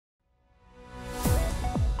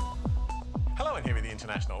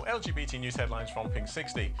international. LGBT news headlines from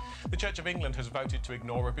Pinksixty. The Church of England has voted to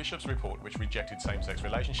ignore a bishop's report which rejected same-sex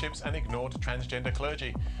relationships and ignored transgender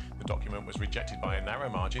clergy. The document was rejected by a narrow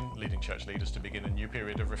margin, leading church leaders to begin a new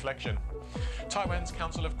period of reflection. Taiwan's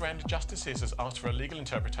Council of Grand Justices has asked for a legal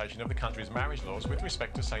interpretation of the country's marriage laws with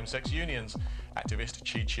respect to same-sex unions.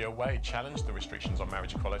 Activist Chi Chia-wei challenged the restrictions on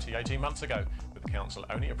marriage equality 18 months ago, with the council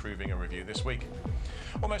only approving a review this week.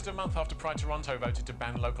 Almost a month after Pride Toronto voted to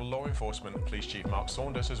ban local law enforcement, Police Chief Mark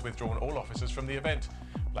Saunders has withdrawn all officers from the event.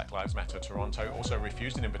 Black Lives Matter Toronto also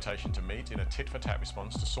refused an invitation to meet in a tit-for-tat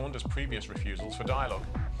response to Saunders' previous refusals for dialogue.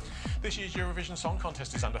 This year's Eurovision Song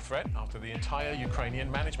Contest is under threat after the entire Ukrainian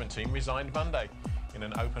management team resigned Monday. In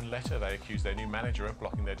an open letter, they accused their new manager of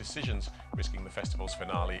blocking their decisions, risking the festival's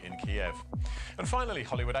finale in Kiev. And finally,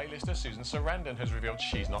 Hollywood A-lister Susan Sarandon has revealed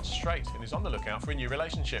she's not straight and is on the lookout for a new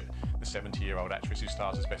relationship. The 70-year-old actress who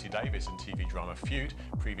stars as Betty Davis in TV drama Feud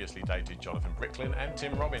previously dated Jonathan Bricklin and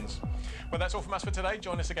Tim Robbins. Well, that's all from us for today.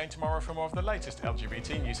 Join us again tomorrow for more of the latest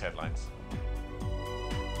LGBT news headlines.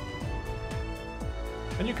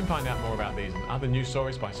 And you can find out more about these and other news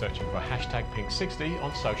stories by searching for #Pinksixty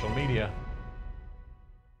on social media.